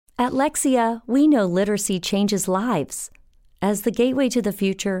At Lexia, we know literacy changes lives. As the gateway to the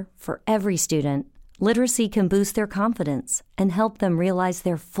future for every student, literacy can boost their confidence and help them realize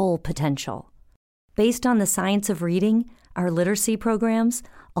their full potential. Based on the science of reading, our literacy programs,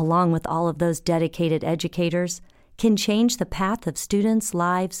 along with all of those dedicated educators, can change the path of students'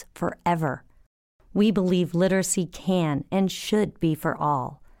 lives forever. We believe literacy can and should be for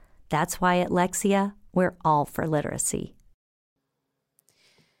all. That's why at Lexia, we're all for literacy.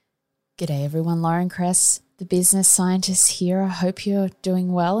 G'day everyone, Lauren Kress, the business scientist here. I hope you're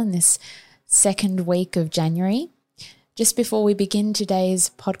doing well in this second week of January. Just before we begin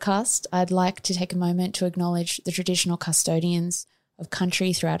today's podcast, I'd like to take a moment to acknowledge the traditional custodians of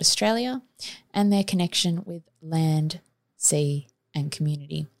country throughout Australia and their connection with land, sea and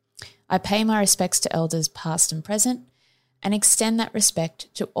community. I pay my respects to elders past and present and extend that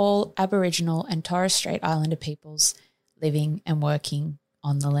respect to all Aboriginal and Torres Strait Islander peoples living and working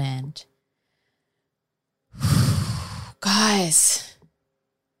on the land. Guys,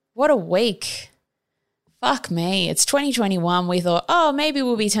 what a week. Fuck me. It's 2021. We thought, maybe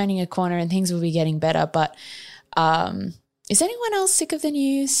we'll be turning a corner and things will be getting better. But is anyone else sick of the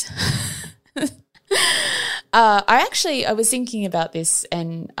news? I was thinking about this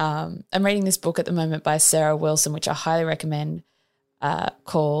and I'm reading this book at the moment by Sarah Wilson, which I highly recommend,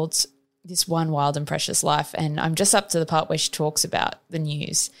 called This One Wild and Precious Life. And I'm just up to the part where she talks about the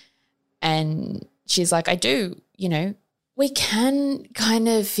news. And she's like, we can kind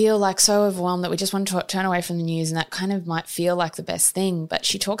of feel like so overwhelmed that we just want to turn away from the news, and that kind of might feel like the best thing. But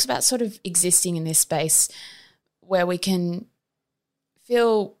she talks about sort of existing in this space where we can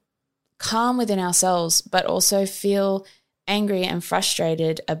feel calm within ourselves, but also feel angry and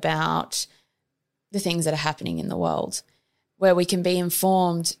frustrated about the things that are happening in the world, where we can be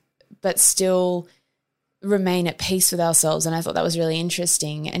informed but still remain at peace with ourselves. And I thought that was really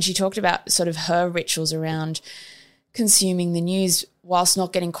interesting. And she talked about sort of her rituals around consuming the news whilst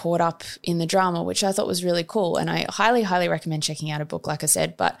not getting caught up in the drama, which I thought was really cool. And I highly, highly recommend checking out a book, like I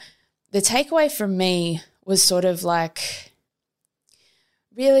said. But the takeaway from me was sort of like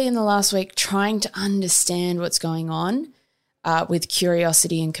really in the last week trying to understand what's going on with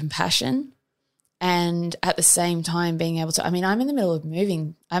curiosity and compassion. And at the same time being able to, I'm in the middle of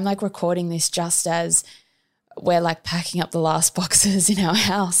moving. I'm like recording this just as we're like packing up the last boxes in our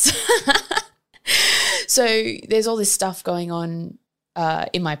house. So there's all this stuff going on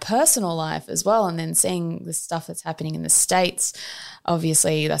in my personal life as well, and then seeing the stuff that's happening in the States.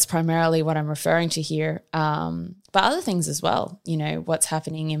 Obviously, that's primarily what I'm referring to here, but other things as well. What's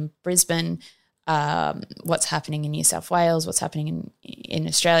happening in Brisbane, what's happening in New South Wales, what's happening in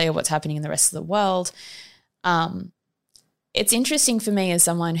Australia, what's happening in the rest of the world. It's interesting for me as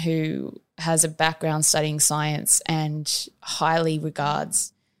someone who has a background studying science and highly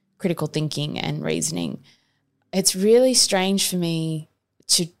regards critical thinking and reasoning. It's really strange for me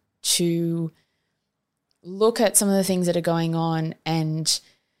to look at some of the things that are going on and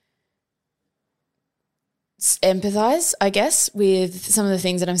empathize, I guess, with some of the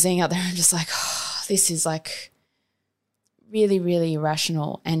things that I'm seeing out there. I'm just like, this is like really, really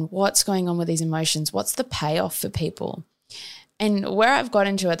irrational. And what's going on with these emotions? What's the payoff for people? And where I've got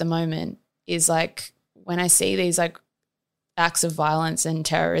into at the moment is like when I see these like acts of violence and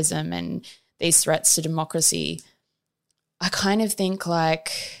terrorism and these threats to democracy, I kind of think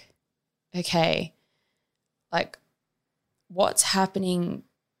like, okay, like what's happening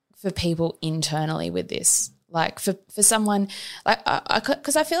for people internally with this? Like for someone like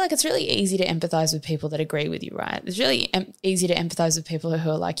because I feel like it's really easy to empathize with people that agree with you, right? It's really easy to empathize with people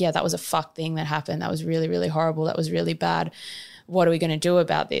who are like, yeah, that was a fuck thing that happened. That was really, really horrible. That was really bad. What are we going to do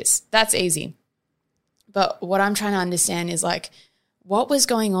about this? That's easy. But what I'm trying to understand is like what was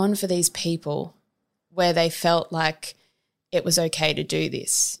going on for these people where they felt like it was okay to do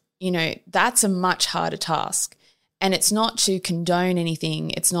this. That's a much harder task. And it's not to condone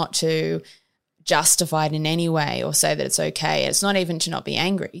anything. It's not to justify it in any way or say that it's okay. It's not even to not be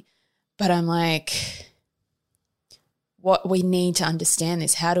angry. But I'm like, what we need to understand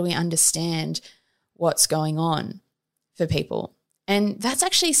this. How do we understand what's going on for people? And that's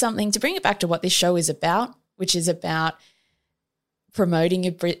actually something to bring it back to what this show is about, which is about promoting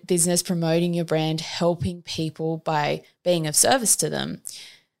your business, promoting your brand, helping people by being of service to them.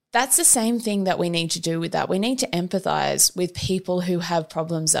 That's the same thing that we need to do with that. We need to empathize with people who have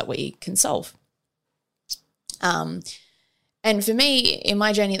problems that we can solve. And for me, in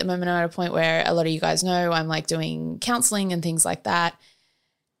my journey at the moment, I'm at a point where a lot of you guys know I'm like doing counseling and things like that.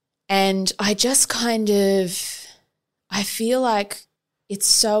 And I just I feel like it's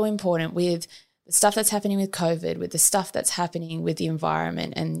so important with the stuff that's happening with COVID, with the stuff that's happening with the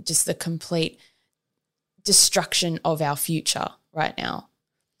environment and just the complete destruction of our future right now,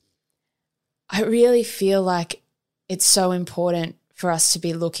 I really feel like it's so important for us to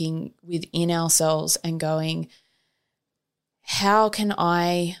be looking within ourselves and going, how can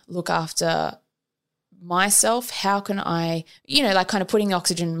I look after myself? How can I, like kind of putting the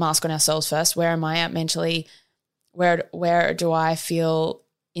oxygen mask on ourselves first. Where am I at mentally? Where do I feel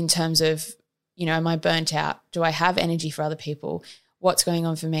in terms of, am I burnt out? Do I have energy for other people? What's going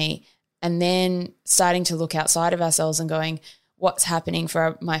on for me? And then starting to look outside of ourselves and going, what's happening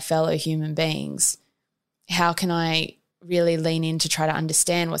for my fellow human beings? How can I really lean in to try to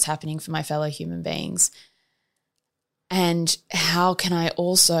understand what's happening for my fellow human beings? And how can I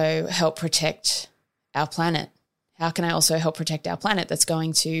also help protect our planet? How can I also help protect our planet that's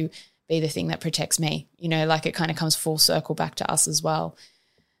going to be the thing that protects me? Like it kind of comes full circle back to us as well.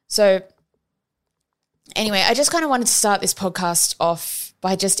 So anyway, I just kind of wanted to start this podcast off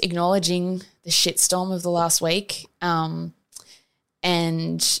by just acknowledging the shitstorm of the last week. And,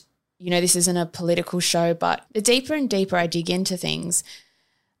 this isn't a political show, but the deeper and deeper I dig into things,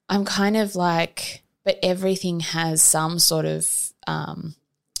 I'm kind of like, but everything has some sort of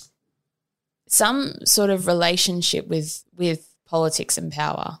relationship with politics and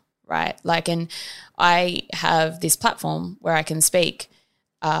power, right? Like, and I have this platform where I can speak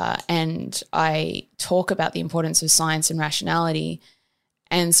and I talk about the importance of science and rationality.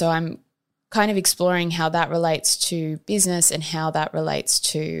 And so I'm kind of exploring how that relates to business and how that relates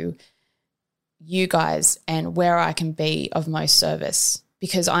to you guys and where I can be of most service,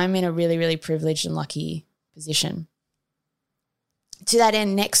 because I'm in a really, really privileged and lucky position. To that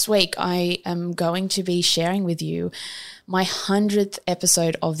end, next week I am going to be sharing with you my 100th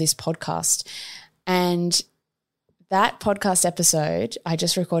episode of this podcast. And that podcast episode, I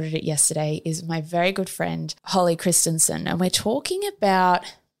just recorded it yesterday, is my very good friend, Holly Christensen. And we're talking about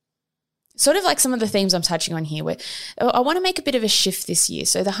sort of like some of the themes I'm touching on here. I want to make a bit of a shift this year.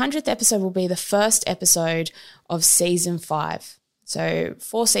 So the 100th episode will be the first episode of season 5. So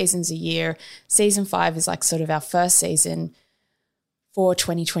 4 seasons a year. Season 5 is like sort of our first season for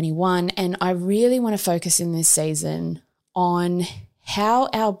 2021. And I really want to focus in this season on how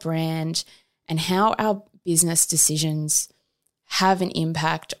our brand and how our business decisions have an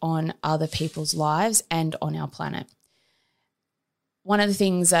impact on other people's lives and on our planet. One of the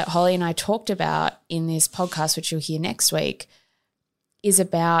things that Holly and I talked about in this podcast, which you'll hear next week, is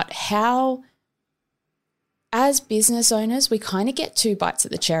about how as business owners, we kind of get 2 bites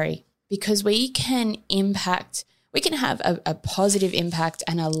at the cherry, because we can have a positive impact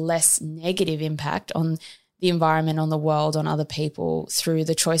and a less negative impact on the environment, on the world, on other people through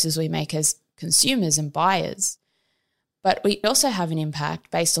the choices we make as consumers and buyers. But we also have an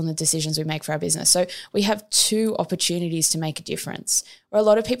impact based on the decisions we make for our business. So we have 2 opportunities to make a difference, where a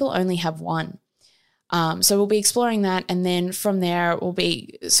lot of people only have 1. So we'll be exploring that. And then from there, we'll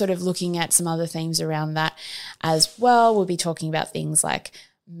be sort of looking at some other themes around that as well. We'll be talking about things like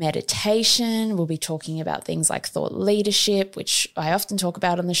meditation. We'll be talking about things like thought leadership, which I often talk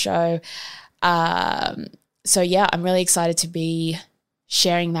about on the show. So yeah, I'm really excited to be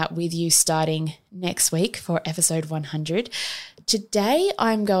sharing that with you starting next week for episode 100. Today,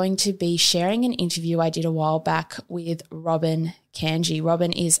 I'm going to be sharing an interview I did a while back with Robin Cangie.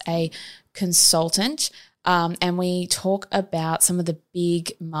 Robin is a consultant, and we talk about some of the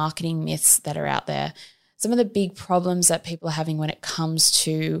big marketing myths that are out there, some of the big problems that people are having when it comes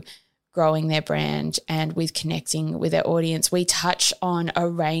to growing their brand and with connecting with their audience. We touch on a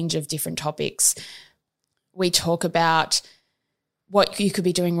range of different topics. We talk about what you could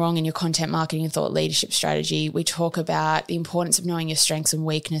be doing wrong in your content marketing and thought leadership strategy. We talk about the importance of knowing your strengths and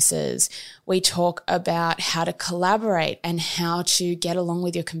weaknesses. We talk about how to collaborate and how to get along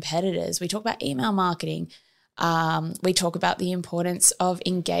with your competitors. We talk about email marketing. We talk about the importance of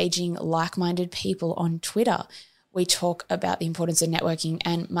engaging like-minded people on Twitter. We talk about the importance of networking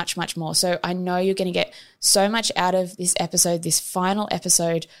and much, much more. So I know you're going to get so much out of this episode, this final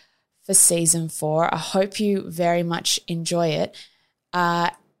episode for season 4. I hope you very much enjoy it.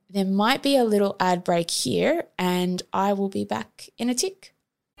 There might be a little ad break here, and I will be back in a tick.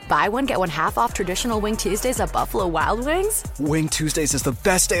 Buy one, get one half off traditional Wing Tuesdays at Buffalo Wild Wings? Wing Tuesdays is the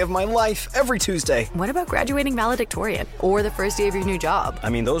best day of my life, every Tuesday. What about graduating valedictorian or the first day of your new job? I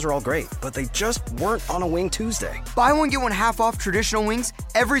mean, those are all great, but they just weren't on a Wing Tuesday. Buy one, get one half off traditional wings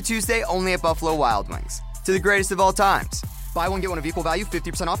every Tuesday only at Buffalo Wild Wings. To the greatest of all times. Buy one, get one of equal value,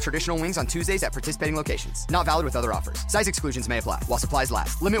 50% off traditional wings on Tuesdays at participating locations. Not valid with other offers. Size exclusions may apply while supplies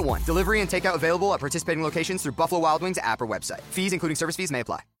last. Limit 1. Delivery and takeout available at participating locations through Buffalo Wild Wings app or website. Fees, including service fees, may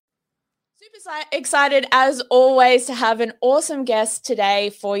apply. Excited as always to have an awesome guest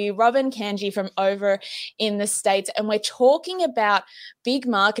today for you, Robin Cangie from over in the States. And we're talking about big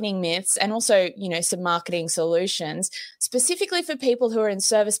marketing myths and also, some marketing solutions specifically for people who are in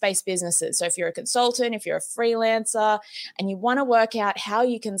service-based businesses. So if you're a consultant, if you're a freelancer, and you want to work out how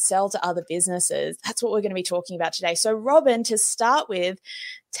you can sell to other businesses, that's what we're going to be talking about today. So Robin, to start with,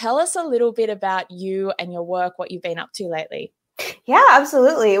 tell us a little bit about you and your work, what you've been up to lately. Yeah,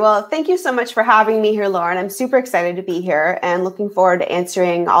 absolutely. Well, thank you so much for having me here, Lauren. I'm super excited to be here and looking forward to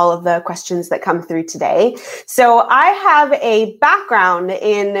answering all of the questions that come through today. So I have a background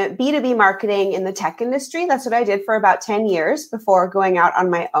in B2B marketing in the tech industry. That's what I did for about 10 years before going out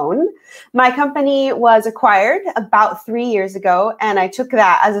on my own. My company was acquired about 3 years ago, and I took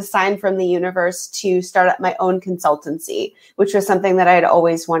that as a sign from the universe to start up my own consultancy, which was something that I had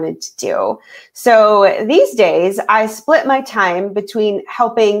always wanted to do. So these days, I split my time between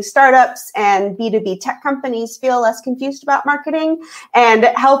helping startups and B2B tech companies feel less confused about marketing and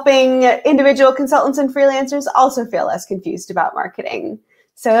helping individual consultants and freelancers also feel less confused about marketing.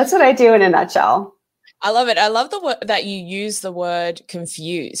 So that's what I do in a nutshell. I love it. I love that you use the word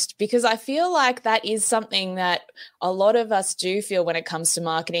confused, because I feel like that is something that a lot of us do feel when it comes to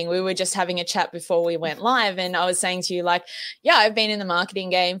marketing. We were just having a chat before we went live, and I was saying to you, I've been in the marketing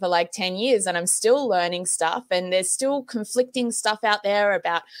game for 10 years and I'm still learning stuff, and there's still conflicting stuff out there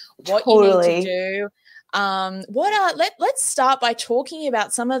about what you need to do. Let's start by talking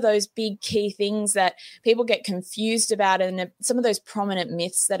about some of those big key things that people get confused about and some of those prominent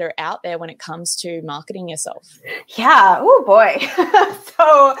myths that are out there when it comes to marketing yourself. Yeah. Oh boy.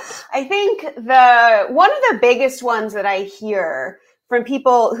 So I think one of the biggest ones that I hear from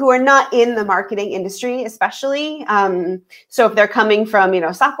people who are not in the marketing industry, especially. So if they're coming from,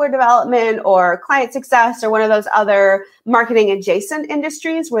 software development or client success or one of those other marketing adjacent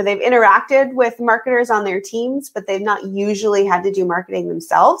industries where they've interacted with marketers on their teams, but they've not usually had to do marketing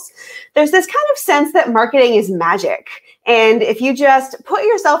themselves, there's this kind of sense that marketing is magic. And if you just put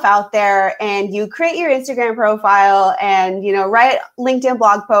yourself out there and you create your Instagram profile and, write LinkedIn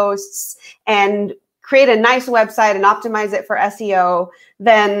blog posts and create a nice website and optimize it for SEO,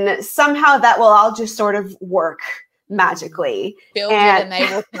 then somehow that will all just sort of work magically. Build it and they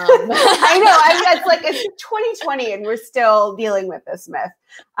will come. I know. It's 2020 and we're still dealing with this myth.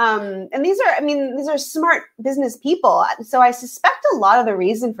 And these are smart business people. So I suspect a lot of the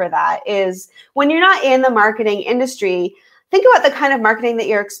reason for that is when you're not in the marketing industry, think about the kind of marketing that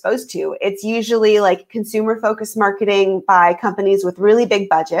you're exposed to. It's usually consumer-focused marketing by companies with really big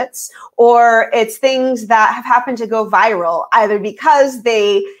budgets, or it's things that have happened to go viral, either because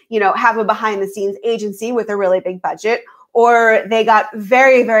they, have a behind-the-scenes agency with a really big budget, or they got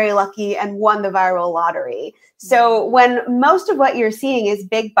very, very lucky and won the viral lottery. So when most of what you're seeing is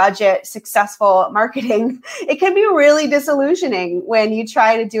big budget, successful marketing, it can be really disillusioning when you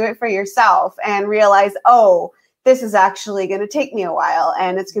try to do it for yourself and realize, this is actually going to take me a while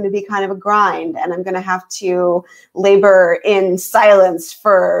and it's going to be kind of a grind and I'm going to have to labor in silence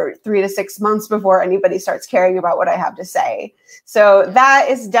for 3 to 6 months before anybody starts caring about what I have to say. So that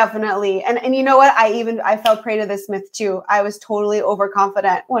is definitely, and you know what? I fell prey to this myth too. I was totally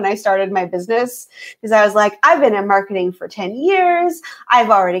overconfident when I started my business because I was like, I've been in marketing for 10 years. I've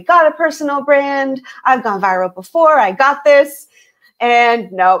already got a personal brand. I've gone viral before. I got this.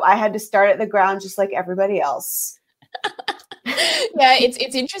 And no, I had to start at the ground just like everybody else. Yeah, it's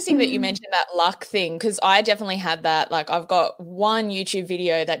interesting that you mentioned that luck thing, because I definitely had that. I've got one YouTube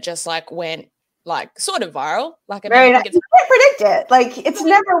video that just went sort of viral. You can't predict it. It's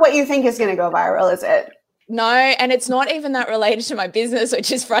never what you think is going to go viral, is it? No, and it's not even that related to my business,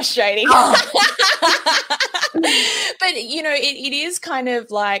 which is frustrating. But, it is kind of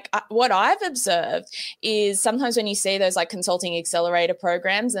what I've observed is sometimes when you see those consulting accelerator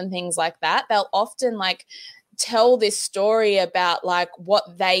programs and things like that, they'll often tell this story about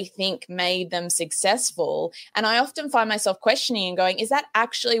what they think made them successful. And I often find myself questioning and going, is that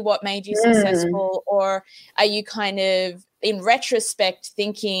actually what made you successful? Or are you kind of in retrospect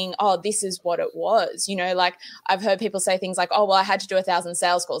thinking, this is what it was? I've heard people say things like, I had to do 1,000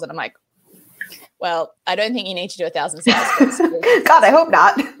 sales calls. And I'm like, well, I don't think you need to do 1,000 sales calls. God, I hope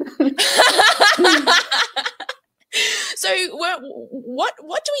not. So what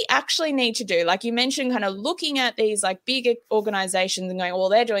do we actually need to do? You mentioned kind of looking at these big organizations and going, well,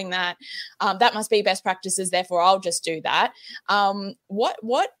 they're doing that. That must be best practices. Therefore, I'll just do that.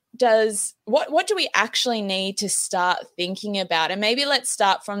 What what do we actually need to start thinking about? And maybe let's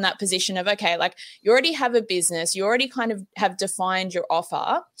start from that position of, okay, like you already have a business, you already kind of have defined your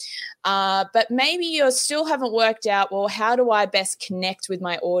offer, but maybe you still haven't worked out, well, how do I best connect with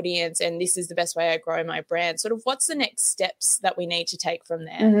my audience? And this is the best way I grow my brand. Sort of what's the next steps that we need to take from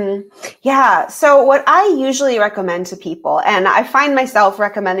there? Mm-hmm. Yeah. So what I usually recommend to people, and I find myself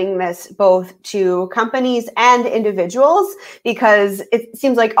recommending this both to companies and individuals, because it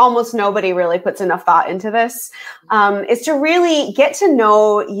seems like almost nobody really puts enough thought into this, is to really get to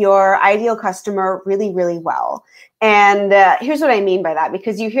know your ideal customer really, really well. And here's what I mean by that,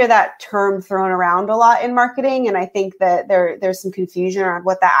 because you hear that term thrown around a lot in marketing, and I think that there's some confusion around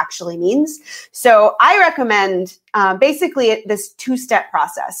what that actually means. So I recommend basically this two-step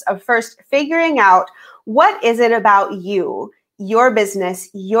process of first figuring out what is it about you, your business,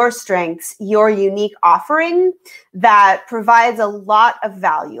 your strengths, your unique offering that provides a lot of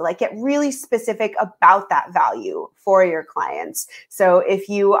value. Like, get really specific about that value for your clients. So if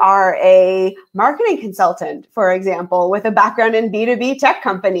you are a marketing consultant, for example, with a background in B2B tech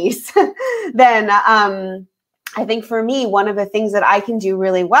companies, then I think for me, one of the things that I can do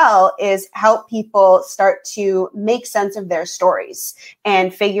really well is help people start to make sense of their stories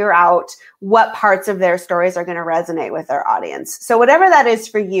and figure out what parts of their stories are going to resonate with their audience. So whatever that is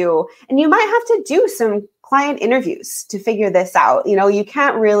for you, and you might have to do some client interviews to figure this out. You know, you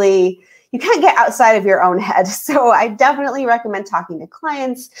can't get outside of your own head. So I definitely recommend talking to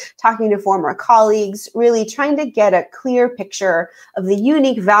clients, talking to former colleagues, really trying to get a clear picture of the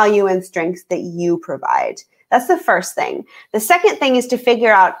unique value and strengths that you provide. That's the first thing. The second thing is to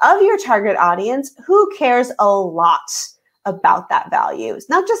figure out, of your target audience, who cares a lot about that value. It's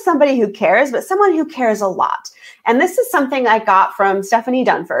not just somebody who cares, but someone who cares a lot. And this is something I got from Stephanie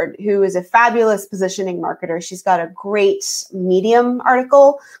Dunford, who is a fabulous positioning marketer. She's got a great Medium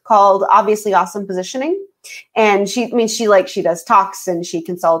article called Obviously Awesome Positioning. And she does talks and she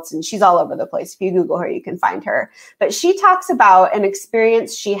consults and she's all over the place. If you Google her, you can find her. But she talks about an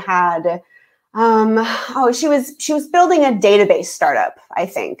experience she had. She was building a database startup, I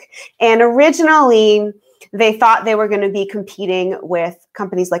think. And originally they thought they were going to be competing with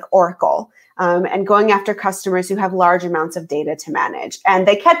companies like Oracle, and going after customers who have large amounts of data to manage. And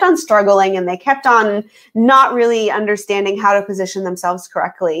they kept on struggling and they kept on not really understanding how to position themselves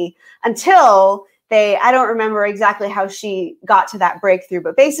correctly until I don't remember exactly how she got to that breakthrough,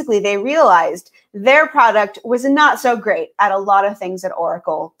 but basically they realized their product was not so great at a lot of things that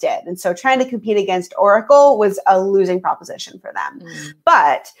Oracle did. And so trying to compete against Oracle was a losing proposition for them.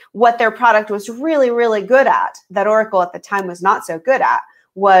 But what their product was really, really good at, that Oracle at the time was not so good at,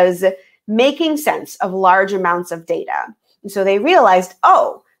 was making sense of large amounts of data. And so they realized,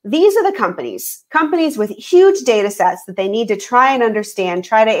 these are the companies with huge data sets that they need to try and understand,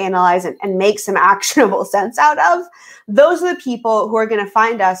 try to analyze, and make some actionable sense out of. Those are the people who are going to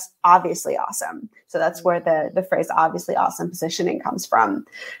find us obviously awesome. So that's where the phrase obviously awesome positioning comes from.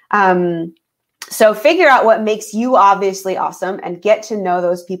 So figure out what makes you obviously awesome and get to know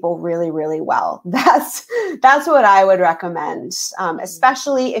those people really, really well. That's what I would recommend,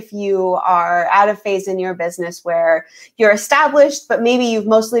 especially if you are at a phase in your business where you're established, but maybe you've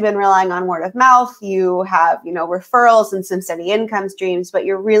mostly been relying on word of mouth. You have, referrals and some steady income streams, but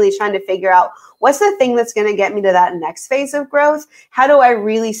you're really trying to figure out, what's the thing that's going to get me to that next phase of growth? How do I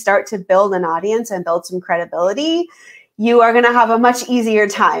really start to build an audience and build some credibility? You are going to have a much easier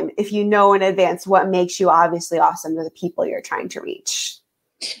time if you know in advance what makes you obviously awesome to the people you're trying to reach.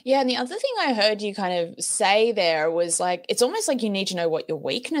 Yeah. And the other thing I heard you kind of say there was like, it's almost like you need to know what your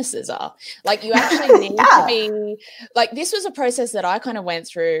weaknesses are. Like you actually need to be like, this was a process that I kind of went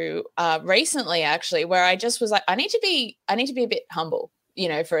through recently, actually, where I just was like, I need to be a bit humble,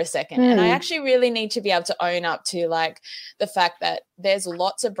 for a second. And I actually really need to be able to own up to like the fact that there's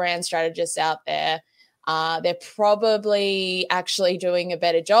lots of brand strategists out there. They're probably actually doing a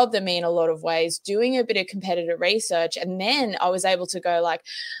better job than me in a lot of ways, doing a bit of competitive research. And then I was able to go like,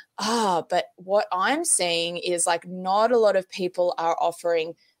 but what I'm seeing is like not a lot of people are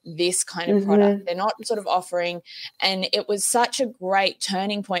offering this kind of product. They're not sort of offering. And it was such a great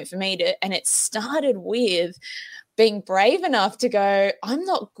turning point for me and it started with being brave enough to go, I'm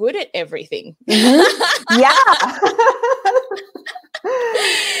not good at everything. Yeah.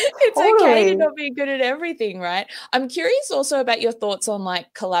 It's okay to not be good at everything, right? I'm curious also about your thoughts on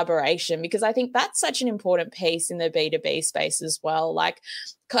like collaboration, because I think that's such an important piece in the B2B space as well. Like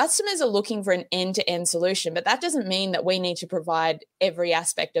customers are looking for an end-to-end solution, but that doesn't mean that we need to provide every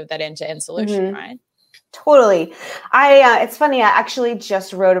aspect of that end-to-end solution, right? Totally. It's funny. I actually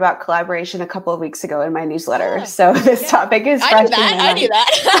just wrote about collaboration a couple of weeks ago in my newsletter. Oh, so this topic is fresh. I knew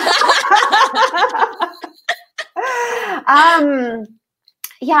that.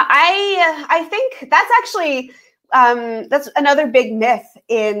 Yeah, I think that's actually that's another big myth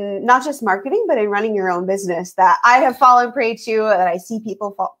in not just marketing, but in running your own business that I have fallen prey to, that I see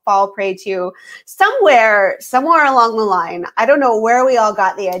people fall prey to somewhere along the line. I don't know where we all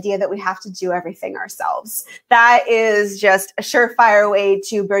got the idea that we have to do everything ourselves. That is just a surefire way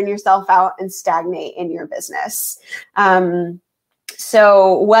to burn yourself out and stagnate in your business.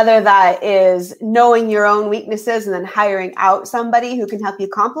 So whether that is knowing your own weaknesses and then hiring out somebody who can help you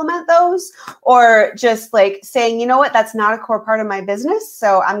complement those, or just like saying, you know what, that's not a core part of my business,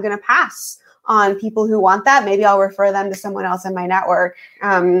 so I'm going to pass on people who want that. Maybe I'll refer them to someone else in my network.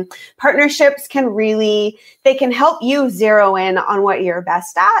 Partnerships they can help you zero in on what you're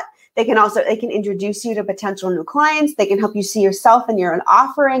best at. They can introduce you to potential new clients. They can help you see yourself and your own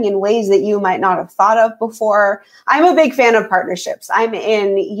offering in ways that you might not have thought of before. I'm a big fan of partnerships. I'm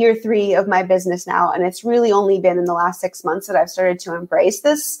in year 3 of my business now, and it's really only been in the last 6 months that I've started to embrace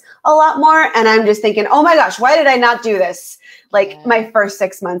this a lot more. And I'm just thinking, oh my gosh, why did I not do this? Like my first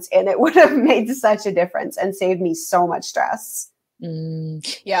 6 months in, it would have made such a difference and saved me so much stress.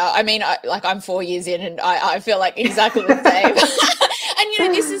 Yeah, I mean, I'm 4 years in and I feel like exactly the same.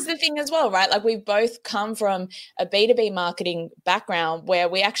 And, this is the thing as well, right? Like we've both come from a B2B marketing background where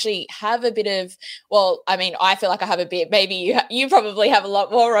we actually have a bit of, I feel like I have a bit, maybe you probably have a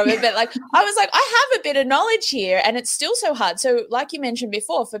lot more of it, but I was like, I have a bit of knowledge here and it's still so hard. So like you mentioned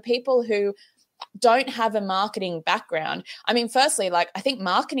before, for people who don't have a marketing background, I mean, firstly, I think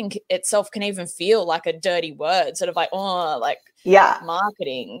marketing itself can even feel like a dirty word, sort of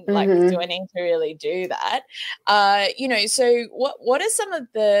marketing, do I need to really do that? So what are some of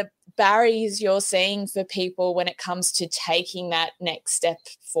the barriers you're seeing for people when it comes to taking that next step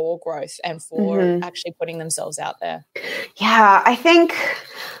for growth and for actually putting themselves out there? Yeah, I think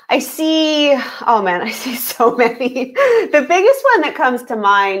I see so many. The biggest one that comes to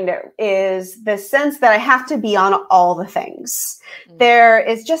mind is the sense that I have to be on all the things. There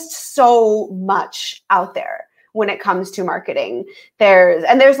is just so much out there when it comes to marketing.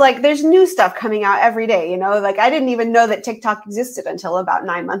 There's new stuff coming out every day, I didn't even know that TikTok existed until about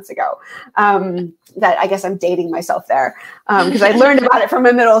 9 months ago. That I guess I'm dating myself there. Because I learned about it from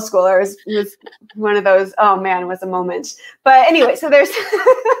a middle schooler. It was one of those, oh man, it was a moment. But anyway, so there's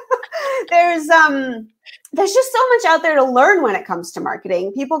just so much out there to learn when it comes to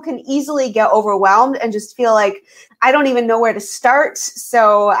marketing. People can easily get overwhelmed and just feel like I don't even know where to start,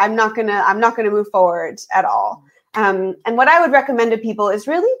 so I'm not gonna move forward at all. And what I would recommend to people is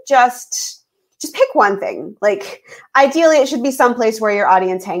really just pick one thing. Ideally, it should be someplace where your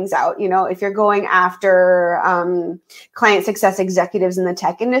audience hangs out. If you're going after client success executives in the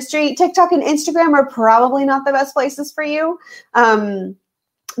tech industry, TikTok and Instagram are probably not the best places for you.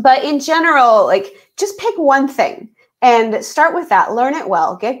 But in general, just pick one thing and start with that. Learn it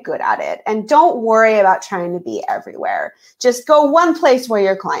well, get good at it, and don't worry about trying to be everywhere. Just go one place where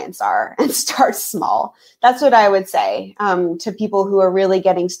your clients are and start small. That's what I would say to people who are really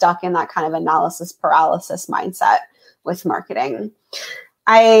getting stuck in that kind of analysis paralysis mindset with marketing.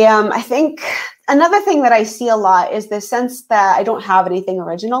 I think another thing that I see a lot is the sense that I don't have anything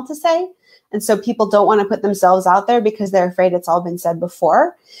original to say. And so people don't want to put themselves out there because they're afraid it's all been said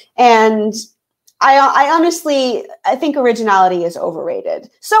before. And I honestly think originality is overrated.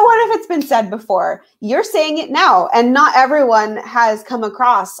 So what if it's been said before? You're saying it now, and not everyone has come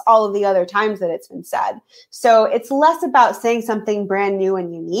across all of the other times that it's been said. So it's less about saying something brand new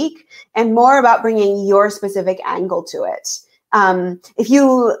and unique and more about bringing your specific angle to it. If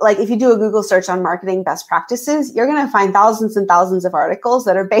you do a Google search on marketing best practices, you're going to find thousands and thousands of articles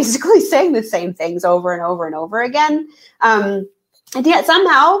that are basically saying the same things over and over and over again. And yet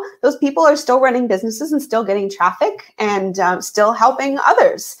somehow those people are still running businesses and still getting traffic and still helping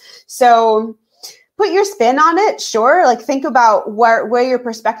others. So put your spin on it. Sure. Think about where your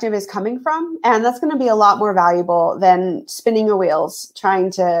perspective is coming from. And that's going to be a lot more valuable than spinning your wheels,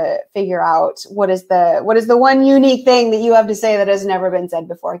 trying to figure out what is the one unique thing that you have to say that has never been said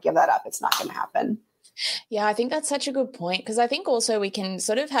before. Give that up. It's not going to happen. Yeah, I think that's such a good point, because I think also we can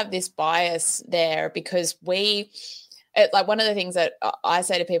sort of have this bias there because one of the things that I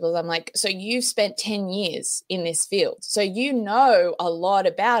say to people is I'm like, so you've spent 10 years in this field. So you know a lot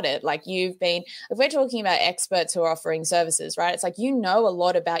about it. If we're talking about experts who are offering services, right? It's you know a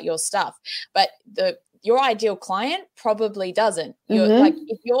lot about your stuff. But your ideal client probably doesn't. You're like,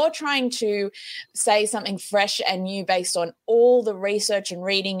 if you're trying to say something fresh and new based on all the research and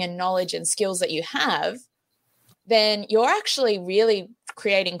reading and knowledge and skills that you have, then you're actually really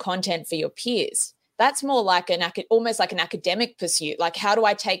creating content for your peers. That's more like almost like an academic pursuit. Like, how do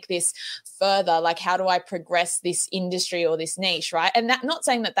I take this further? Like, how do I progress this industry or this niche, right? And that, not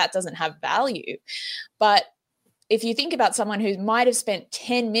saying that that doesn't have value, but if you think about someone who might have spent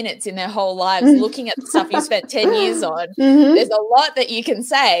 10 minutes in their whole lives looking at the stuff you spent 10 years on, there's a lot that you can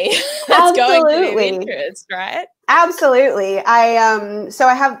say that's going to be of interest, right? Absolutely.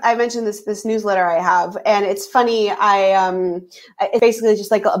 I mentioned this newsletter I have, and it's funny. It's basically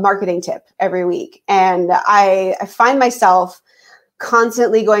just like a marketing tip every week. And I find myself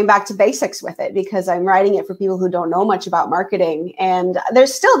constantly going back to basics with it because I'm writing it for people who don't know much about marketing. And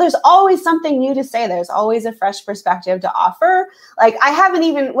there's always something new to say. There's always a fresh perspective to offer. Like, I haven't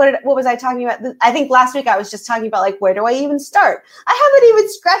even, what was I talking about? I think last week I was just talking about, like, where do I even start? I haven't even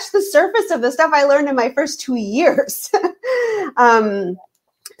scratched the surface of the stuff I learned in my first 2 years.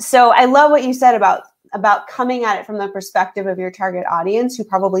 So I love what you said about coming at it from the perspective of your target audience who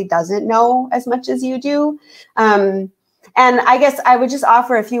probably doesn't know as much as you do. And I guess I would just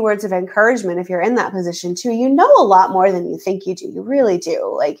offer a few words of encouragement if you're in that position too. You know a lot more than you think you do. You really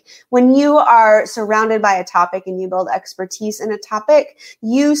do. Like, when you are surrounded by a topic and you build expertise in a topic,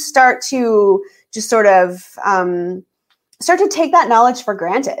 you start to just sort of start to take that knowledge for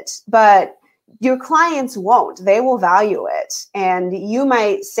granted. But your clients won't. They will value it. And you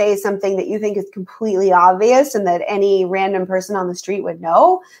might say something that you think is completely obvious and that any random person on the street would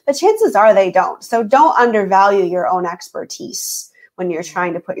know, but chances are they don't. So don't undervalue your own expertise when you're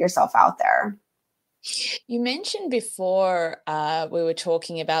trying to put yourself out there. You mentioned before we were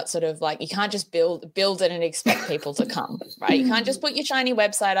talking about sort of like, you can't just build it and expect people to come, right? You can't just put your shiny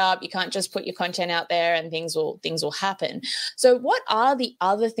website up. You can't just put your content out there and things will happen. So what are the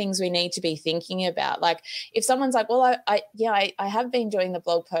other things we need to be thinking about? Like, if someone's like, well, I have been doing the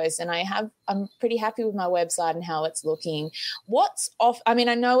blog posts and I'm pretty happy with my website and how it's looking. What's off? I mean,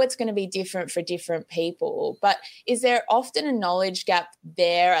 I know it's going to be different for different people, but is there often a knowledge gap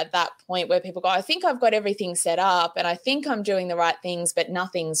there at that point where people go, I think I've got everything set up and I think I'm doing the right things, but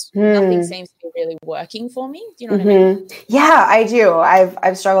nothing seems to be really working for me. Do you know what I mean? Yeah, I do.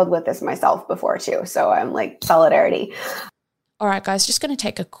 I've struggled with this myself before too. So I'm like, solidarity. All right, guys, just going to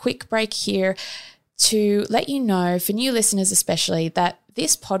take a quick break here to let you know, for new listeners especially, that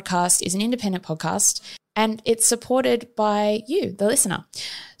this podcast is an independent podcast and it's supported by you, the listener.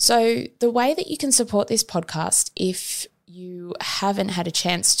 So the way that you can support this podcast, if you haven't had a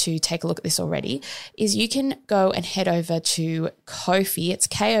chance to take a look at this already, is you can go and head over to Ko-fi. It's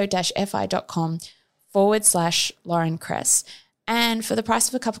ko-fi.com/Lauren Kress. And for the price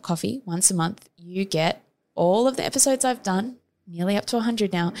of a cup of coffee once a month, you get all of the episodes I've done, nearly up to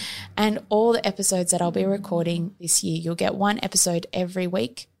 100 now, and all the episodes that I'll be recording this year. You'll get one episode every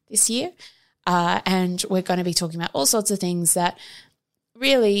week this year. And we're going to be talking about all sorts of things that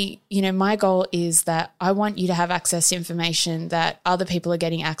really, my goal is that I want you to have access to information that other people are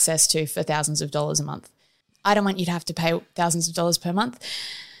getting access to for thousands of dollars a month. I don't want you to have to pay thousands of dollars per month.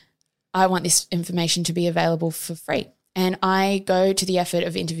 I want this information to be available for free. And I go to the effort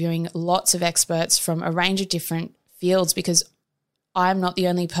of interviewing lots of experts from a range of different fields because I'm not the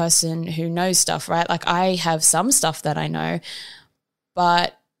only person who knows stuff, right? Like, I have some stuff that I know,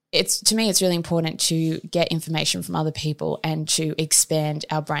 but to me, it's really important to get information from other people and to expand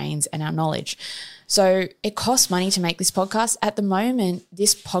our brains and our knowledge. So it costs money to make this podcast. At the moment,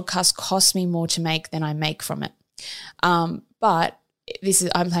 this podcast costs me more to make than I make from it. But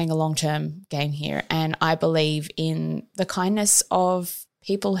I'm playing a long-term game here, and I believe in the kindness of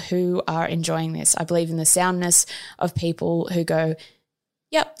people who are enjoying this. I believe in the soundness of people who go,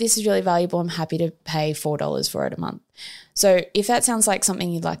 yep, this is really valuable. I'm happy to pay $4 for it a month. So if that sounds like something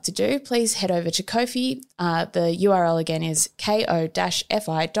you'd like to do, please head over to Ko-fi. The URL again is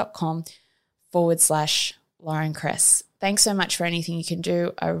ko-fi.com/Lauren Kress. Thanks so much for anything you can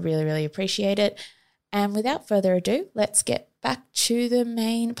do. I really, really appreciate it. And without further ado, let's get back to the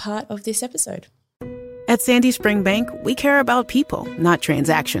main part of this episode. At Sandy Spring Bank, we care about people, not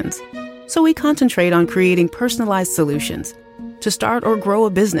transactions. So we concentrate on creating personalized solutions to start or grow a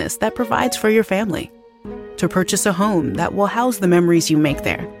business that provides for your family, to purchase a home that will house the memories you make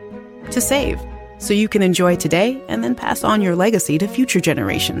there, to save so you can enjoy today and then pass on your legacy to future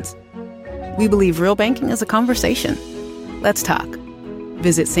generations. We believe real banking is a conversation. Let's talk.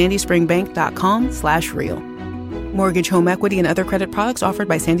 Visit sandyspringbank.com/real. Mortgage, home equity, and other credit products offered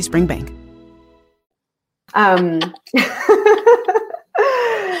by Sandy Spring Bank.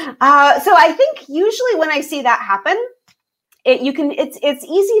 So I think usually when I see that happen, it's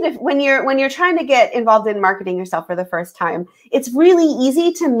easy to, when you're trying to get involved in marketing yourself for the first time, it's really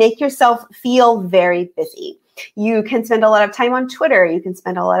easy to make yourself feel very busy. You can spend a lot of time on Twitter. You can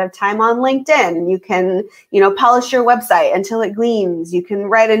spend a lot of time on LinkedIn. You can, polish your website until it gleams. You can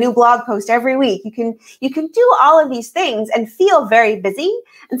write a new blog post every week. You can do all of these things and feel very busy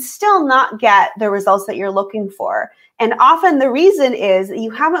and still not get the results that you're looking for. And often the reason is that you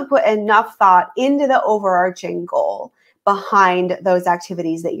haven't put enough thought into the overarching goal behind those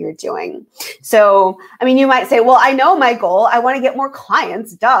activities that you're doing. So, you might say, well, I know my goal. I want to get more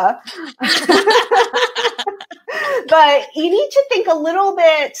clients, duh. But you need to think a little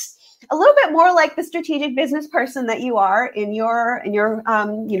bit more like the strategic business person that you are in your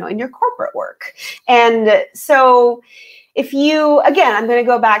corporate work. And so if you, again, I'm going to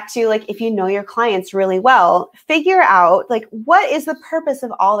go back to if you know your clients really well, figure out what is the purpose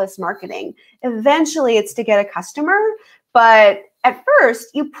of all this marketing? Eventually it's to get a customer, but at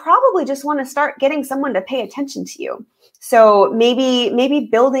first you probably just want to start getting someone to pay attention to you. So maybe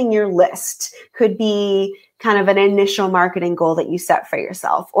building your list could be kind of an initial marketing goal that you set for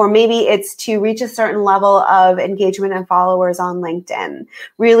yourself. Or maybe it's to reach a certain level of engagement and followers on LinkedIn.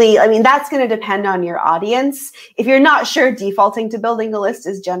 Really, that's going to depend on your audience. If you're not sure, defaulting to building a list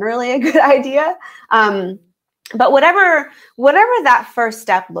is generally a good idea. But whatever that first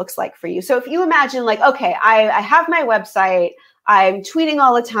step looks like for you. So if you imagine okay, I have my website, I'm tweeting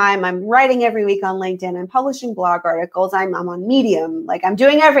all the time, I'm writing every week on LinkedIn, I'm publishing blog articles, I'm on Medium, I'm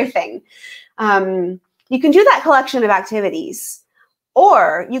doing everything. You can do that collection of activities,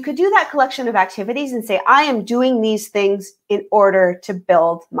 or you could do that collection of activities and say, I am doing these things in order to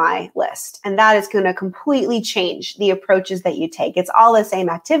build my list. And that is going to completely change the approaches that you take. It's all the same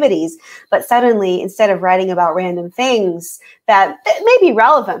activities, but suddenly, instead of writing about random things that may be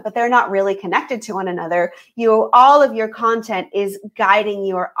relevant, but they're not really connected to one another, all of your content is guiding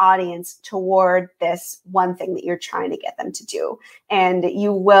your audience toward this one thing that you're trying to get them to do. And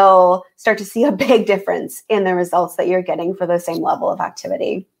you will start to see a big difference in the results that you're getting for the same level of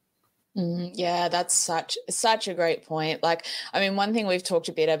activity. Yeah, that's such a great point. One thing we've talked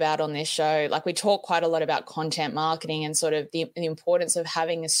a bit about on this show, we talk quite a lot about content marketing and sort of the importance of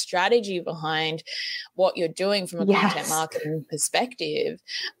having a strategy behind what you're doing from a content marketing perspective,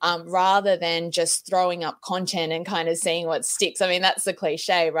 rather than just throwing up content and kind of seeing what sticks. That's the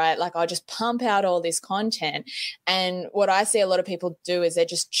cliche, right? I'll just pump out all this content. And what I see a lot of people do is they're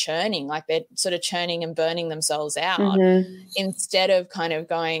just churning, they're sort of churning and burning themselves out, instead of kind of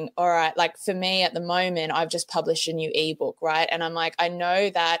going, all right, for me at the moment, I've just published a new ebook, right? And I'm I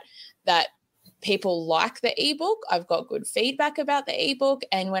know that people like the ebook. I've got good feedback about the ebook.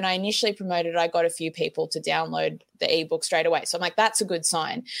 And when I initially promoted it, I got a few people to download the ebook straight away. So I'm that's a good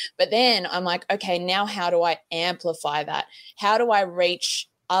sign. But then I'm okay, now how do I amplify that? How do I reach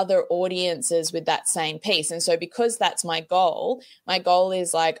other audiences with that same piece? And so because that's my goal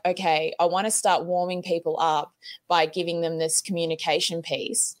is okay, I want to start warming people up by giving them this communication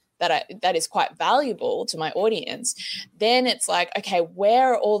piece that is quite valuable to my audience. Then it's okay,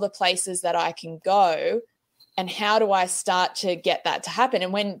 where are all the places that I can go, and how do I start to get that to happen?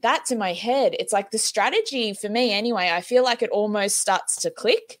 And when that's in my head, it's the strategy for me anyway, I feel it almost starts to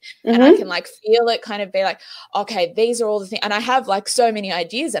click, and I can feel it kind of be okay, these are all the things. And I have so many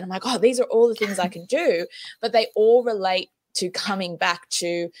ideas, and I'm oh, these are all the things I can do, but they all relate to coming back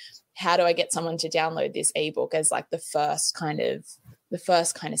to how do I get someone to download this ebook as the first kind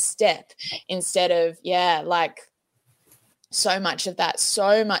of step, instead of so much of that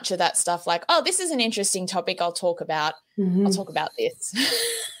stuff oh, this is an interesting topic, I'll talk about this.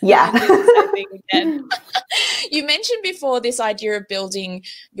 Yeah. You mentioned before this idea of building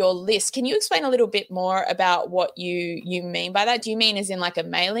your list. Can you explain a little bit more about what you mean by that? Do you mean as in a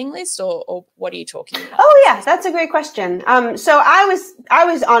mailing list, or what are you talking about? Oh yeah, that's a great question. So I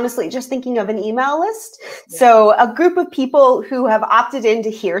was honestly just thinking of an email list. Yeah. So a group of people who have opted in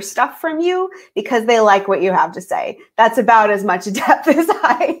to hear stuff from you because they like what you have to say. That's about as much depth as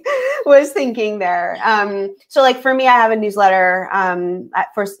I was thinking there. So for me, I have a newsletter.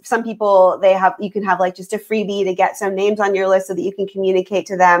 For some people, you can have just a freebie to get some names on your list so that you can communicate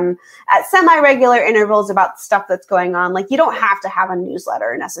to them at semi-regular intervals about stuff that's going on. You don't have to have a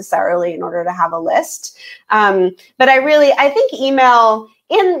newsletter necessarily in order to have a list. But I think email,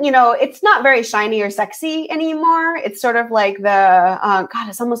 it's not very shiny or sexy anymore. It's sort of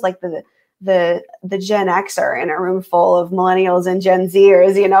it's almost like the Gen Xer in a room full of millennials and Gen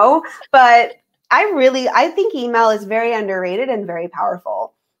Zers, but I think email is very underrated and very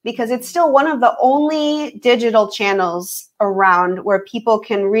powerful. because it's still one of the only digital channels around where people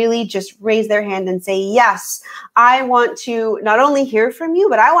can really just raise their hand and say, yes, I want to not only hear from you,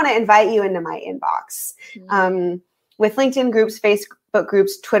 but I want to invite you into my inbox. With LinkedIn groups, Facebook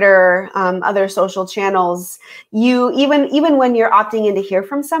groups, Twitter, other social channels, you even when you're opting in to hear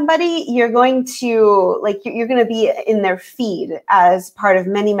from somebody, you're going to be in their feed as part of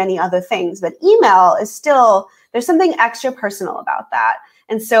many, many other things. But email is still, there's something extra personal about that.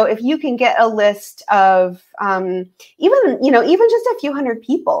 And so if you can get a list of even just a few hundred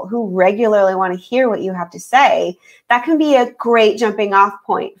people who regularly want to hear what you have to say, that can be a great jumping off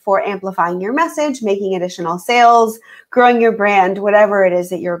point for amplifying your message, making additional sales, growing your brand, whatever it is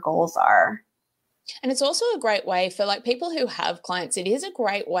that your goals are. And it's also a great way for like people who have clients. It is a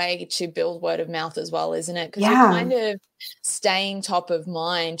great way to build word of mouth as well, isn't it? Because you're kind of staying top of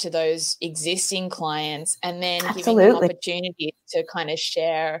mind to those existing clients and then giving them opportunities to kind of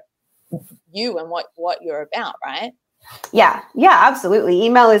share you and what you're about, right? Yeah, absolutely.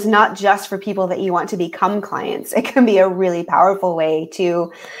 Email is not just for people that you want to become clients. It can be a really powerful way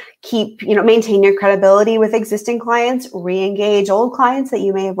to maintain your credibility with existing clients, re-engage old clients that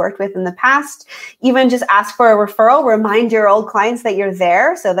you may have worked with in the past, even just ask for a referral, remind your old clients that you're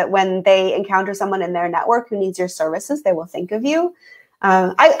there so that when they encounter someone in their network who needs your services, they will think of you.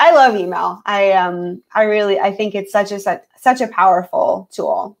 I love email. I think it's such a powerful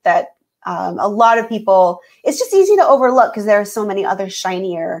tool that a lot of people, it's just easy to overlook because there are so many other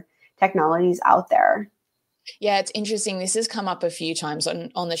shinier technologies out there. Yeah, it's interesting. This has come up a few times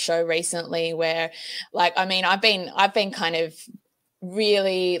on the show recently where I've been kind of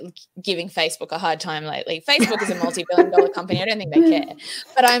really giving Facebook a hard time lately. Facebook is a multi-billion-dollar company. I don't think they care.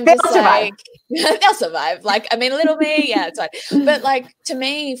 But I'm just they'll survive. Little me, yeah, it's fine. But to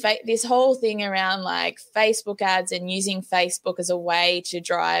me, this whole thing around Facebook ads and using Facebook as a way to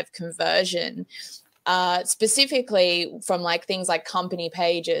drive conversion, specifically from things like company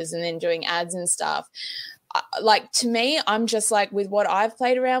pages and then doing ads and stuff. To me, I'm just with what I've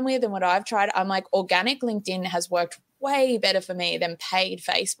played around with and what I've tried, I'm organic LinkedIn has worked way better for me than paid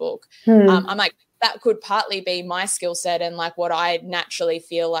Facebook. I'm that could partly be my skill set and what I naturally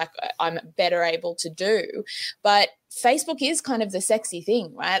feel like I'm better able to do. But Facebook is kind of the sexy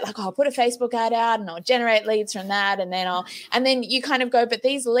thing, right? I'll put a Facebook ad out and I'll generate leads from that. And then you kind of go, but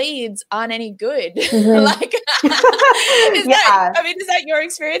these leads aren't any good. Mm-hmm. Is that your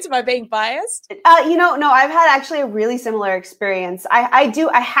experience? Am I being biased? No, I've had actually a really similar experience. I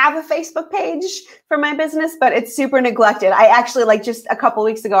have a Facebook page for my business, but it's super neglected. I actually just a couple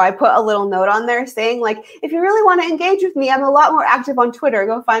weeks ago, I put a little note on there saying if you really want to engage with me, I'm a lot more active on Twitter.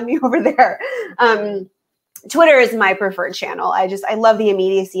 Go find me over there. Twitter is my preferred channel. I love the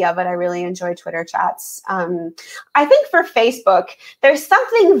immediacy of it. I really enjoy Twitter chats. I think for Facebook, there's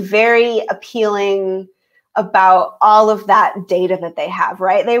something very appealing about all of that data that they have,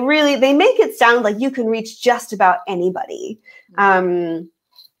 right? They make it sound like you can reach just about anybody. But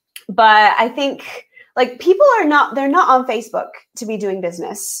I think people they're not on Facebook to be doing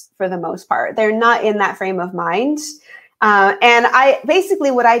business for the most part. They're not in that frame of mind. And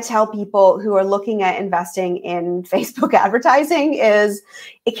what I tell people who are looking at investing in Facebook advertising is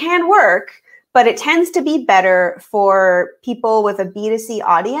it can work, but it tends to be better for people with a B2C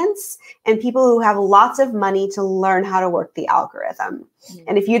audience and people who have lots of money to learn how to work the algorithm. Mm-hmm.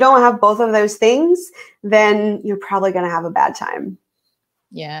 And if you don't have both of those things, then you're probably going to have a bad time.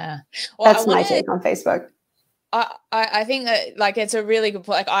 Yeah. Well, that's my take on Facebook. I think that it's a really good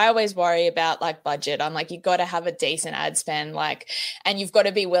point. I always worry about budget. I'm you've got to have a decent ad spend, and you've got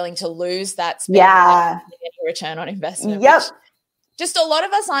to be willing to lose that spend. Yeah. To get a return on investment. Yep. Just a lot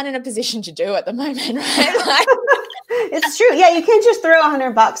of us aren't in a position to do at the moment, right? It's true. Yeah, you can't just throw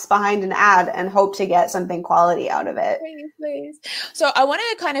 $100 behind an ad and hope to get something quality out of it. Please. So I want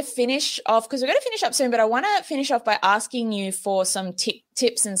to kind of finish off because we're going to finish up soon, but I want to finish off by asking you for some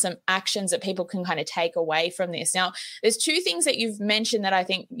tips and some actions that people can kind of take away from this. Now, there's two things that you've mentioned that I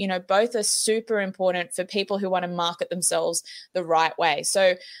think, both are super important for people who want to market themselves the right way.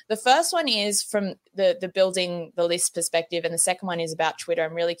 So the first one is from the building the list perspective, and the second one is about Twitter.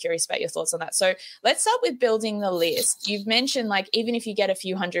 I'm really curious about your thoughts on that. So let's start with building the list. You've mentioned even if you get a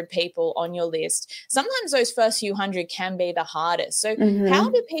few hundred people on your list, sometimes those first few hundred can be the hardest. So how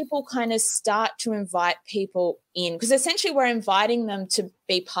do people kind of start to invite people in? Because essentially we're inviting them to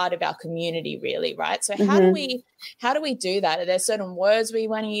be part of our community, really, right? So how do we do that? Are there certain words we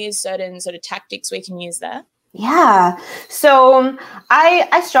want to use, certain sort of tactics we can use there? Yeah. So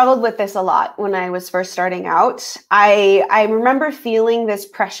I struggled with this a lot when I was first starting out. I remember feeling this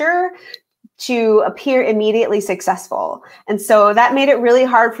pressure to appear immediately successful. And so that made it really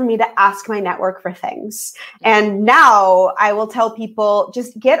hard for me to ask my network for things. And now I will tell people,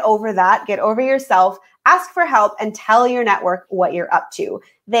 just get over that, get over yourself, ask for help, and tell your network what you're up to.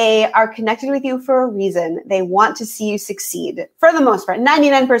 They are connected with you for a reason. They want to see you succeed. For the most part,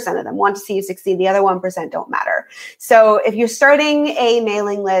 99% of them want to see you succeed. The other 1% don't matter. So if you're starting a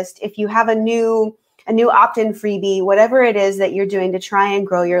mailing list, if you have a new opt-in freebie, whatever it is that you're doing to try and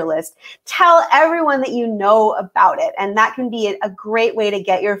grow your list, tell everyone that you know about it. And that can be a great way to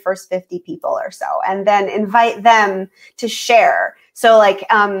get your first 50 people or so, and then invite them to share. So like,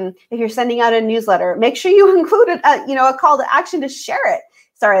 if you're sending out a newsletter, make sure you include a call to action to share it.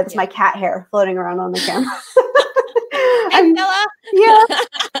 Sorry, that's my cat hair floating around on the camera.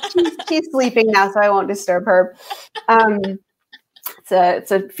 She's sleeping now, so I won't disturb her.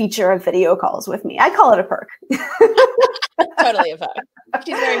 It's a feature of video calls with me. I call it a perk. Totally a perk.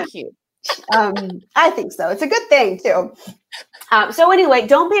 She's very cute. I think so. It's a good thing too. So anyway,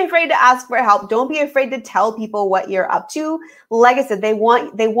 don't be afraid to ask for help. Don't be afraid to tell people what you're up to. Like I said, they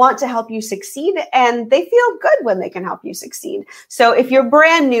want to help you succeed, and they feel good when they can help you succeed. So if you're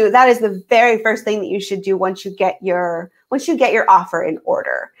brand new, that is the very first thing that you should do once you get your offer in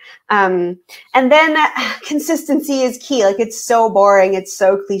order. And then consistency is key. Like, it's so boring. It's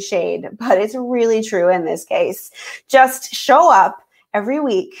so cliched, but it's really true in this case. Just show up every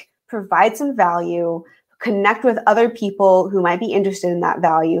week, provide some value, connect with other people who might be interested in that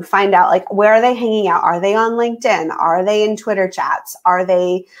value, find out like, where are they hanging out? Are they on LinkedIn? Are they in Twitter chats? Are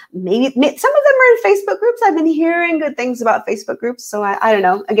they maybe some of them are in Facebook groups? I've been hearing good things about Facebook groups. So I don't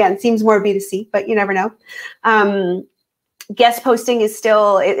know. Again, it seems more B2C, but you never know. Guest posting is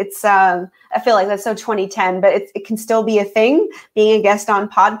still, I feel like that's so 2010, but it can still be a thing, being a guest on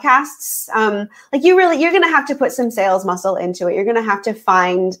podcasts. You're going to have to put some sales muscle into it. You're going to have to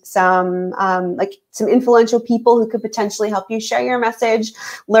find some influential people who could potentially help you share your message,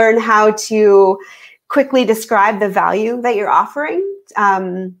 learn how to quickly describe the value that you're offering,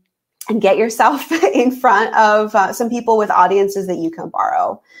 and get yourself in front of some people with audiences that you can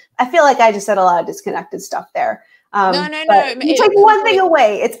borrow. I feel like I just said a lot of disconnected stuff there. No. You take one thing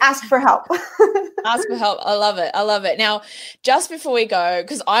away. It's ask for help. Ask for help. I love it. Now, just before we go,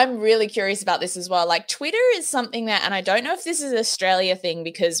 because I'm really curious about this as well, like Twitter is something that, and I don't know if this is an Australia thing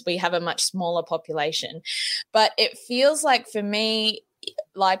because we have a much smaller population, but it feels like for me,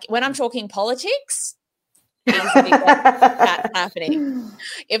 like when I'm talking politics, that's happening.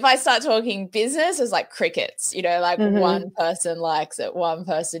 If I start talking business, it's like crickets, one person likes it, one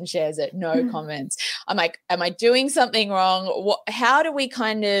person shares it, no comments. I'm like, am I doing something wrong? How do we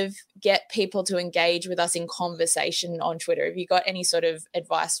kind of get people to engage with us in conversation on Twitter? Have you got any sort of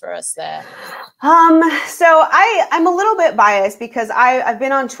advice for us there? So I'm a little bit biased because I've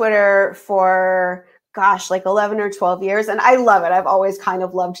been on Twitter for like 11 or 12 years. And I love it. I've always kind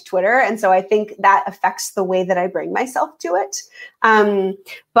of loved Twitter. And so I think that affects the way that I bring myself to it. So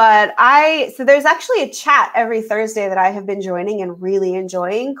there's actually a chat every Thursday that I have been joining and really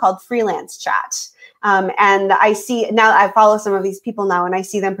enjoying called Freelance Chat. And I see now I follow some of these people now and I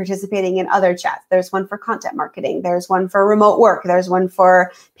see them participating in other chats. There's one for content marketing. There's one for remote work. There's one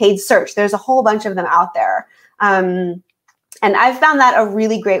for paid search. There's a whole bunch of them out there. And I've found that a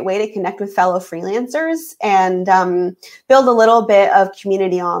really great way to connect with fellow freelancers and build a little bit of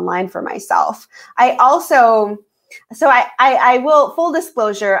community online for myself. I will, full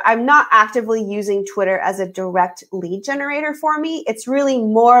disclosure, I'm not actively using Twitter as a direct lead generator for me. It's really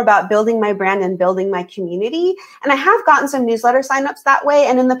more about building my brand and building my community. And I have gotten some newsletter signups that way.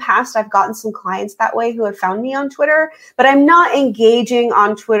 And in the past, I've gotten some clients that way who have found me on Twitter, but I'm not engaging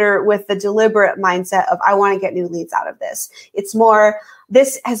on Twitter with the deliberate mindset of, I want to get new leads out of this. It's more,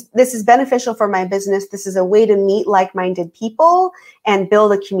 this is beneficial for my business. This is a way to meet like-minded people and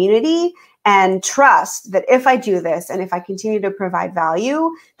build a community. And trust that if I do this and if I continue to provide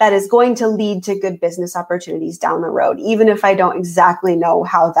value, that is going to lead to good business opportunities down the road, even if I don't exactly know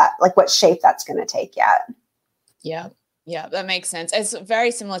what shape that's going to take yet. Yeah, that makes sense. It's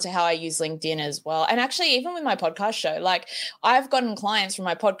very similar to how I use LinkedIn as well. And actually, even with my podcast show, like I've gotten clients from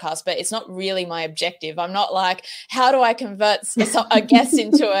my podcast, but it's not really my objective. I'm not like, how do I convert a guest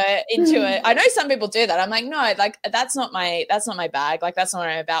into a, I know some people do that. I'm like, no, like that's not my bag. Like that's not what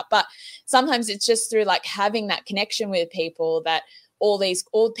I'm about. But sometimes it's just through like having that connection with people that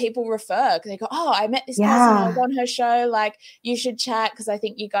all people refer, because they go, oh, I met this person, I was on her show, like you should chat because I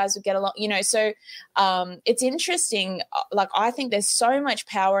think you guys would get along, so it's interesting. Like, I think there's so much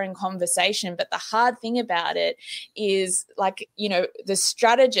power in conversation, but the hard thing about it is, like, the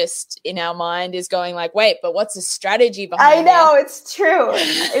strategist in our mind is going like, wait, but what's the strategy behind I know, it's true.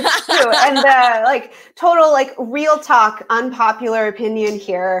 It's true. And like total, like, real talk, unpopular opinion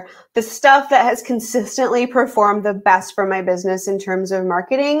here. The stuff that has consistently performed the best for my business in terms of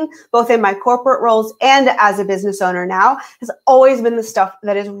marketing, both in my corporate roles and as a business owner now, has always been the stuff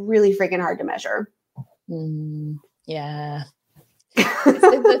that is really freaking hard to measure. Yeah.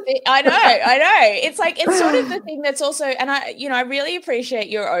 I know. It's like, it's sort of the thing that's also, and I really appreciate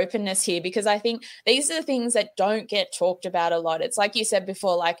your openness here, because I think these are the things that don't get talked about a lot. It's like you said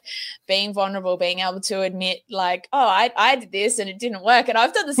before, like being vulnerable, being able to admit, like, oh, I did this and it didn't work. And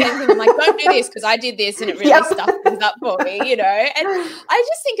I've done the same thing. I'm like, don't do this because I did this and it really stuffed things up for me, And I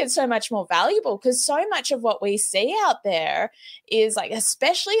just think it's so much more valuable, because so much of what we see out there is, like,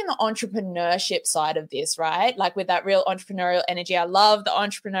 especially in the entrepreneurship side of this, right? Like, with that real entrepreneurial energy. I love the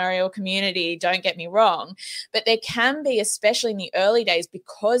entrepreneurial community, don't get me wrong, but there can be, especially in the early days,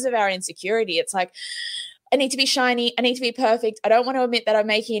 because of our insecurity, it's like, I need to be shiny, I need to be perfect, I don't want to admit that I'm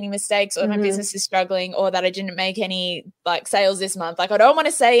making any mistakes or my business is struggling or that I didn't make any, like, sales this month. Like, I don't want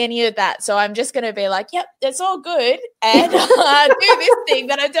to say any of that. So I'm just going to be like, yep, it's all good, and do this thing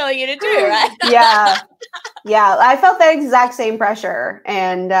that I'm telling you to do, right? Yeah. I felt that exact same pressure,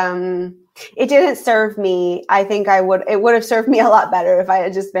 and it didn't serve me. I think it would have served me a lot better if I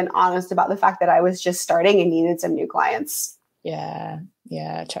had just been honest about the fact that I was just starting and needed some new clients. Yeah,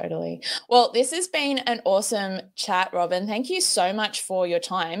 totally. Well, this has been an awesome chat, Robin. Thank you so much for your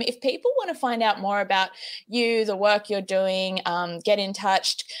time. If people want to find out more about you, the work you're doing, get in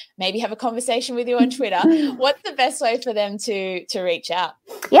touch, maybe have a conversation with you on Twitter, what's the best way for them to reach out?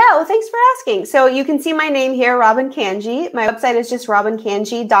 Yeah, well, thanks for asking. So you can see my name here, Robin Cangie. My website is just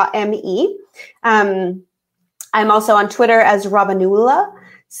robincangie.me. I'm also on Twitter as Robinula.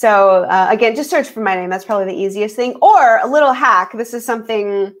 So again, just search for my name. That's probably the easiest thing. Or a little hack. This is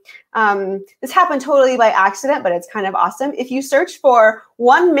something, this happened totally by accident, but it's kind of awesome. If you search for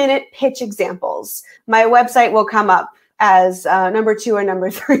 1-minute pitch examples, my website will come up as number 2 or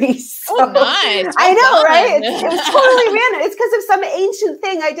number 3. So, oh, nice. I know, right? It was totally random. It's because of some ancient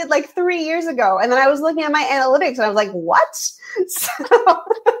thing I did like 3 years ago. And then I was looking at my analytics and I was like, what?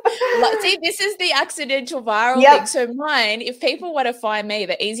 See, this is the accidental viral thing. So mine, if people want to find me,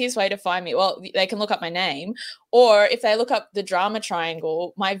 the easiest way to find me, well, they can look up my name, or if they look up the drama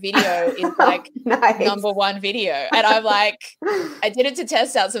triangle, my video is like number 1 video. And I'm like, I did it to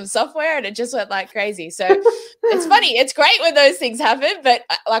test out some software and it just went like crazy. So it's funny. It's great when those things happen, but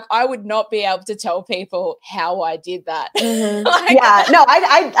like, I would not be able to tell people how I did that.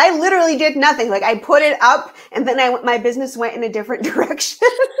 I literally did nothing. Like, I put it up and then my business went in a different direction.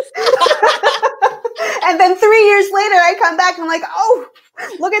 And then 3 years later, I come back and I'm like, oh,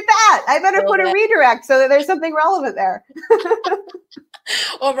 look at that. I better put a redirect so that there's something relevant there.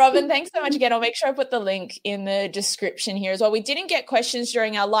 Well, Robin, thanks so much again. I'll make sure I put the link in the description here as well. We didn't get questions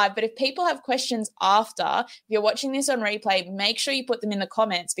during our live, but if people have questions after, if you're watching this on replay, make sure you put them in the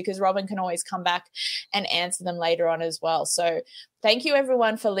comments, because Robin can always come back and answer them later on as well. So thank you,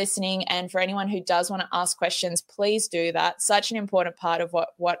 everyone, for listening. And for anyone who does want to ask questions, please do that. Such an important part of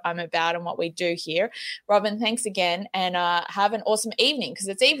what I'm about and what we do here. Robin, thanks again, and have an awesome evening, because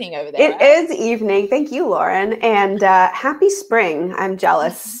it's evening over there. It is evening. Thank you, Lauren. And happy spring. I'm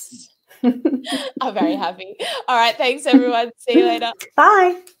jealous. I'm very happy. All right. Thanks, everyone. See you later.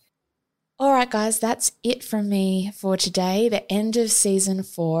 Bye. All right, guys, that's it from me for today, the end of season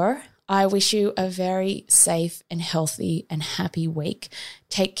 4. I wish you a very safe and healthy and happy week.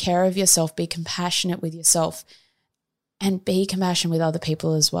 Take care of yourself. Be compassionate with yourself, and be compassionate with other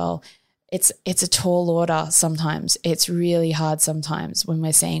people as well. It's a tall order sometimes. It's really hard sometimes when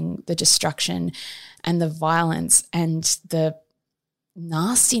we're seeing the destruction and the violence and the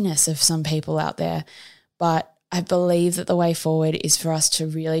nastiness of some people out there. But I believe that the way forward is for us to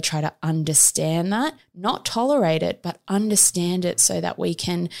really try to understand that, not tolerate it, but understand it so that we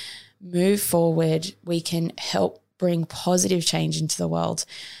can move forward, we can help bring positive change into the world.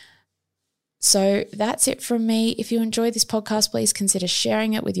 So that's it from me. If you enjoyed this podcast, please consider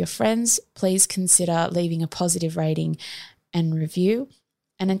sharing it with your friends. Please consider leaving a positive rating and review.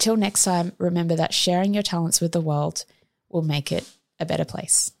 And until next time, remember that sharing your talents with the world will make it a better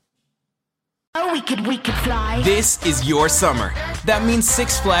place. Oh, we could fly. This is your summer. That means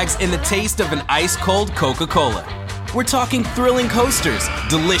Six Flags and the taste of an ice-cold Coca-Cola. We're talking thrilling coasters,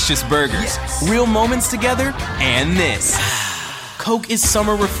 delicious burgers, real moments together, and this. Coke is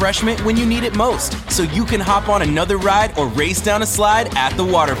summer refreshment when you need it most, so you can hop on another ride or race down a slide at the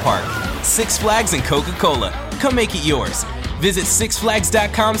water park. Six Flags and Coca-Cola. Come make it yours. Visit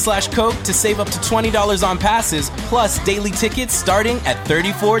sixflags.com/Coke to save up to $20 on passes, plus daily tickets starting at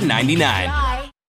 $34.99.